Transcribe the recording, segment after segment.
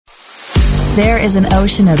There is an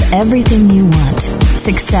ocean of everything you want: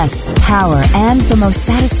 success, power, and the most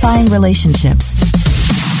satisfying relationships.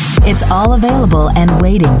 It's all available and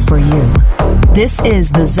waiting for you. This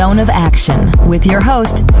is The Zone of Action with your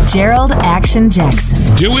host, Gerald Action Jackson.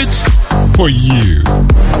 Do it for you.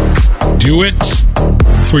 Do it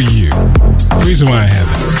for you. The reason why I have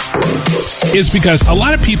that is because a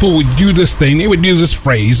lot of people would do this thing. They would use this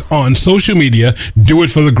phrase on social media: do it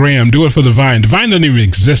for the gram, do it for the Vine. The Vine doesn't even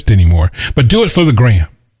exist anymore, but do it for the gram.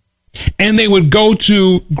 And they would go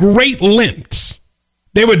to great lengths.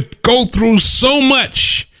 They would go through so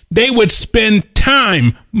much. They would spend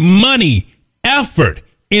time, money, effort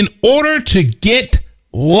in order to get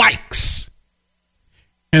likes.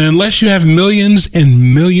 And unless you have millions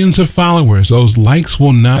and millions of followers, those likes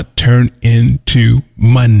will not turn into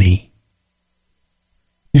money.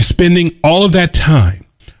 You're spending all of that time,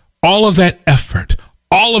 all of that effort,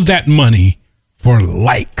 all of that money for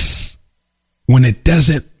likes when it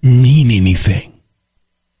doesn't mean anything.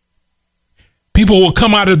 People will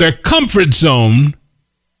come out of their comfort zone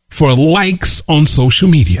for likes on social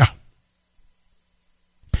media.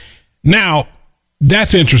 Now,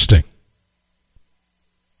 that's interesting,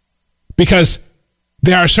 because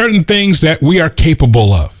there are certain things that we are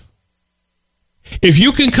capable of. If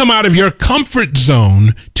you can come out of your comfort zone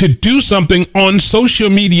to do something on social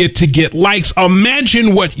media to get likes,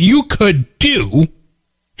 imagine what you could do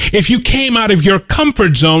if you came out of your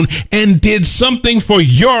comfort zone and did something for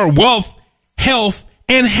your wealth, health,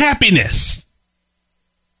 and happiness.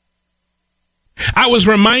 I was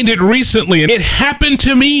reminded recently, and it happened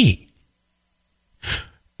to me.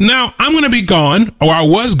 Now, I'm going to be gone, or I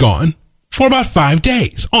was gone, for about 5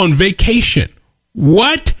 days on vacation.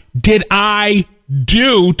 What did I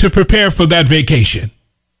do to prepare for that vacation?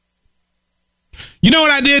 You know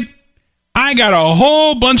what I did? I got a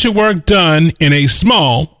whole bunch of work done in a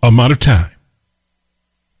small amount of time.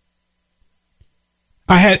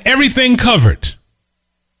 I had everything covered.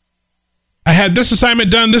 I had this assignment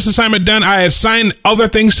done, this assignment done. I had assigned other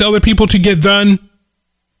things to other people to get done.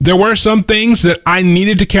 There were some things that I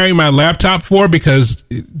needed to carry my laptop for because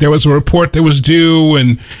there was a report that was due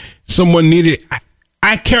and someone needed.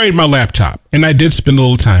 I carried my laptop, and I did spend a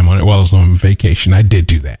little time on it while I was on vacation. I did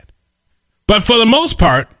do that. But for the most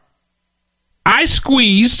part, I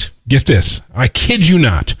squeezed, get this, I kid you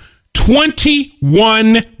not,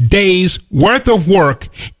 21 days worth of work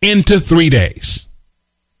into 3 days.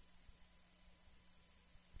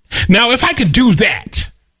 Now, if I could do that,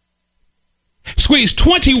 squeeze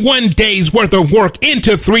 21 days worth of work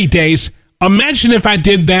into 3 days, imagine if I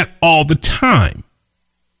did that all the time.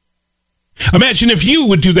 Imagine if you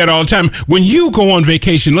would do that all the time. When you go on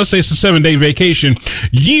vacation, let's say it's a 7-day vacation,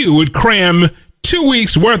 you would cram 2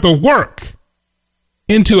 weeks worth of work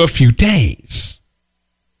into a few days.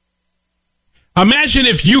 Imagine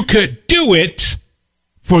if you could do it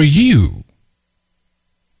for you,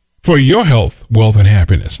 for your health, wealth, and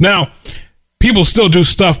happiness. Now, people still do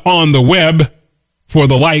stuff on the web for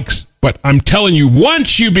the likes, but I'm telling you,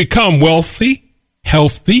 once you become wealthy,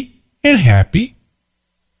 healthy, and happy,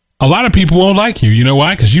 a lot of people won't like you. You know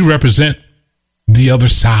why? Because you represent the other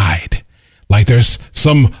side. Like there's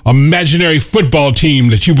some imaginary football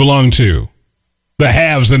team that you belong to. The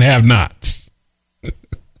haves and have-nots.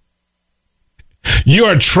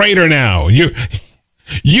 You're a traitor now. You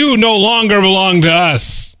no longer belong to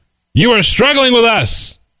us. You are struggling with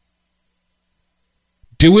us.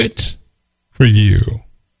 Do it for you.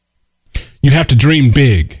 You have to dream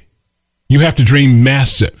big. You have to dream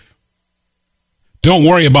massive. Don't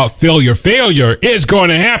worry about failure. Failure is going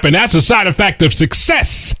to happen. That's a side effect of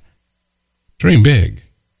success. Dream big.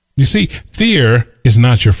 You see, fear is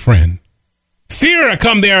not your friend. Fear will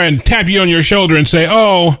come there and tap you on your shoulder and say,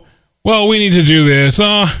 oh, well, we need to do this.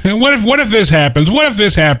 What if this happens? What if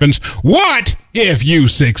this happens? What if you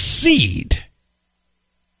succeed?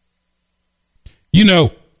 You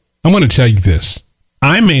know, I'm going to tell you this.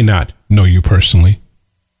 I may not know you personally,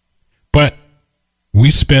 but we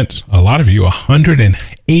spent, a lot of you,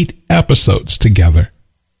 108 episodes together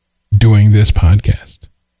doing this podcast.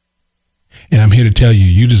 And I'm here to tell you,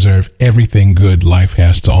 you deserve everything good life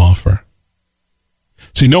has to offer.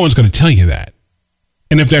 See, no one's going to tell you that.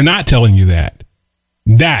 And if they're not telling you that,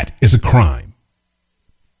 that is a crime.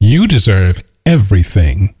 You deserve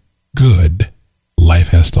everything good life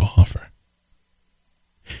has to offer.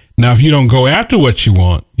 Now, if you don't go after what you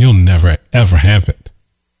want, you'll never, ever have it.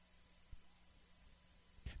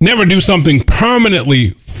 Never do something permanently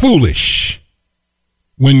foolish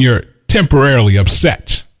when you're temporarily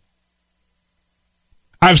upset.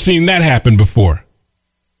 I've seen that happen before.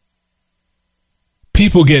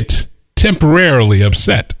 People get temporarily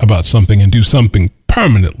upset about something and do something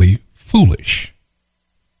permanently foolish.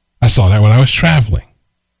 I saw that when I was traveling.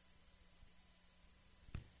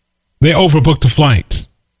 They overbooked the flight.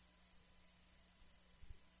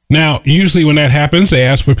 Now, usually when that happens, they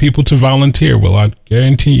ask for people to volunteer. Well, I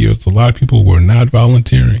guarantee you, it's a lot of people who are not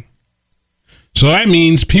volunteering. So that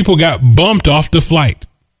means people got bumped off the flight.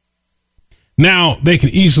 Now, they can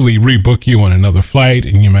easily rebook you on another flight,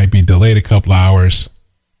 and you might be delayed a couple hours,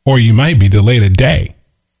 or you might be delayed a day.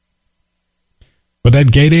 But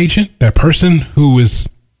that gate agent, that person who has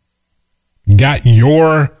got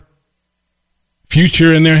your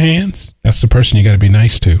future in their hands, that's the person you got to be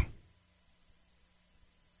nice to.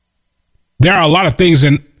 There are a lot of things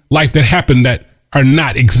in life that happen that are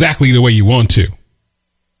not exactly the way you want to.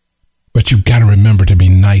 But you've got to remember to be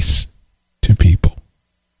nice to people.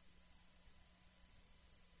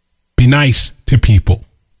 Be nice to people.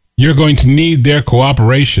 You're going to need their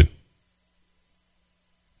cooperation.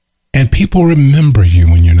 And people remember you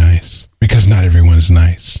when you're nice, because not everyone is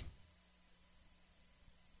nice.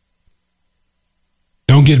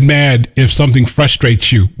 Don't get mad if something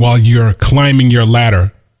frustrates you while you're climbing your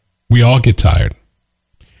ladder. We all get tired.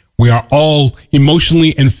 We are all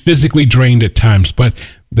emotionally and physically drained at times, but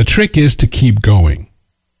the trick is to keep going.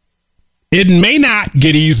 It may not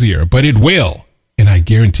get easier, but it will. And I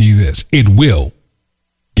guarantee you this, it will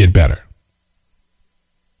get better.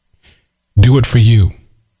 Do it for you.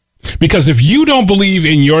 Because if you don't believe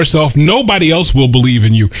in yourself, nobody else will believe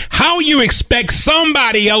in you. How you expect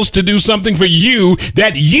somebody else to do something for you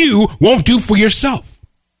that you won't do for yourself?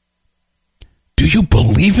 Do you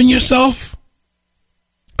believe in yourself?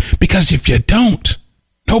 Because if you don't,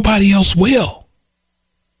 nobody else will.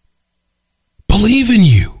 Believe in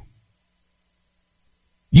you.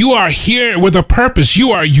 You are here with a purpose. You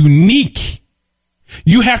are unique.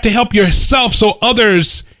 You have to help yourself so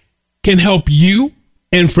others can help you,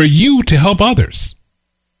 and for you to help others.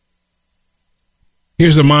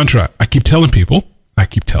 Here's a mantra I keep telling people, I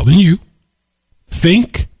keep telling you.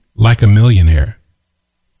 Think like a millionaire.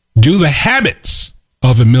 Do the habits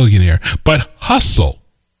of a millionaire, but hustle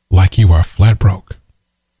like you are flat broke.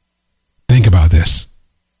 Think about this.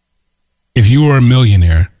 If you were a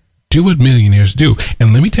millionaire, do what millionaires do.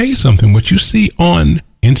 And let me tell you something, what you see on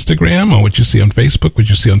Instagram, or what you see on Facebook, what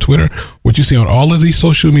you see on Twitter, what you see on all of these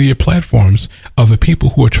social media platforms are the people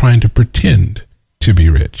who are trying to pretend to be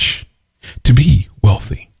rich, to be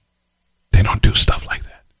wealthy. They don't do stuff like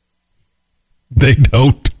that. They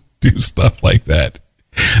don't do stuff like that.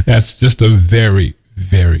 That's just a very,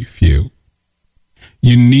 very few.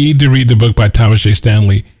 You need to read the book by Thomas J.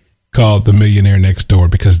 Stanley called The Millionaire Next Door,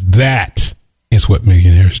 because that is what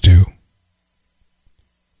millionaires do.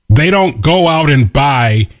 They don't go out and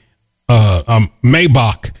buy a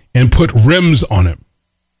Maybach and put rims on it.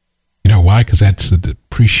 You know why? Because that's a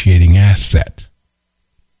depreciating asset.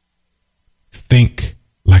 Think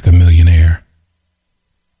like a millionaire.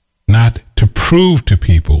 Not to prove to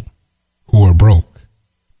people who are broke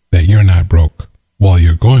that you're not broke, while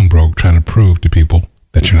you're going broke trying to prove to people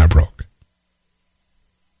that you're not broke.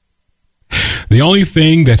 The only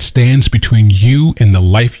thing that stands between you and the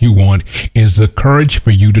life you want is the courage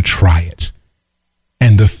for you to try it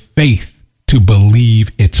and the faith to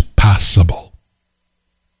believe it's possible.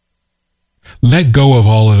 Let go of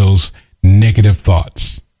all of those negative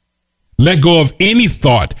thoughts. Let go of any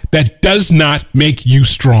thought that does not make you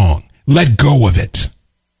strong. Let go of it.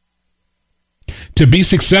 To be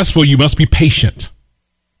successful, you must be patient.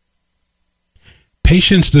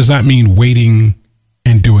 Patience does not mean waiting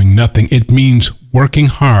and doing nothing. It means working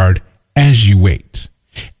hard as you wait,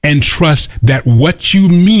 and trust that what you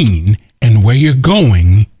mean and where you're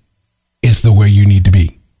going is the way you need to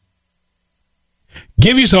be.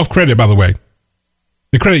 Give yourself credit, by the way,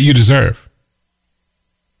 the credit you deserve.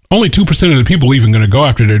 Only 2% of the people even going to go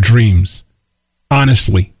after their dreams,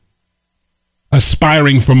 honestly,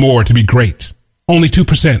 aspiring for more, to be great. Only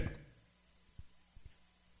 2%.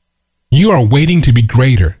 You are waiting to be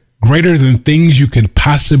greater than things you can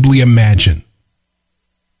possibly imagine.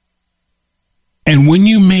 And when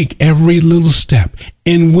you make every little step,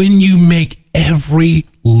 and when you make every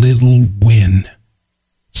little win,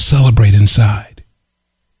 celebrate inside.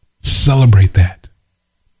 Celebrate that.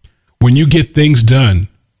 When you get things done,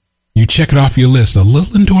 you check it off your list. A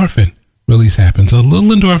little endorphin release happens. A little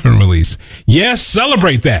endorphin release. Yes,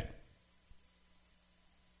 celebrate that.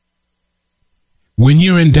 When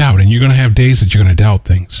you're in doubt, and you're going to have days that you're going to doubt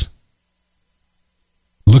things,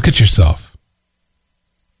 look at yourself.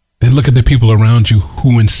 Then look at the people around you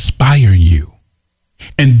who inspire you.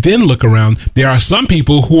 And then look around. There are some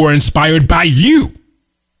people who are inspired by you.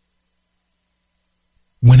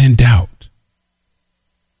 when in doubt,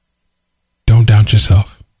 don't doubt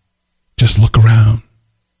yourself. Just look around.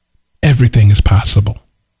 Everything is possible.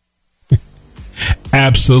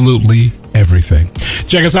 Absolutely everything.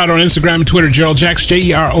 Check us out on Instagram and Twitter, Gerald Jax,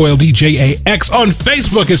 JeroldJax. On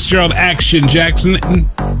Facebook, it's Gerald Action Jackson.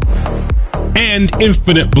 And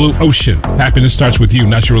Infinite Blue Ocean. Happiness starts with you,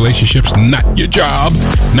 not your relationships, not your job,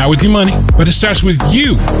 not with your money, but it starts with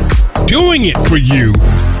you doing it for you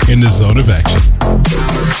in the zone of action.